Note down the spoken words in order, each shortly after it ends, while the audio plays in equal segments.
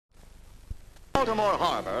Baltimore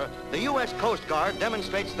Harbor, the U.S. Coast Guard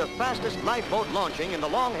demonstrates the fastest lifeboat launching in the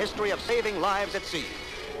long history of saving lives at sea.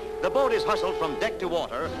 The boat is hustled from deck to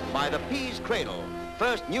water by the Pease cradle,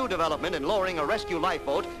 first new development in lowering a rescue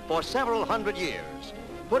lifeboat for several hundred years.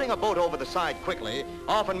 Putting a boat over the side quickly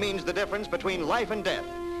often means the difference between life and death.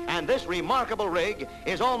 And this remarkable rig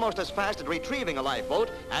is almost as fast at retrieving a lifeboat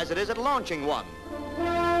as it is at launching one.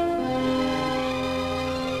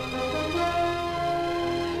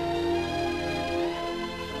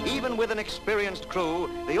 Even with an experienced crew,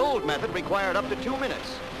 the old method required up to 2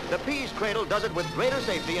 minutes. The Pease cradle does it with greater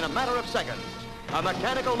safety in a matter of seconds. A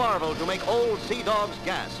mechanical marvel to make old sea dogs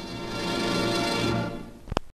gasp.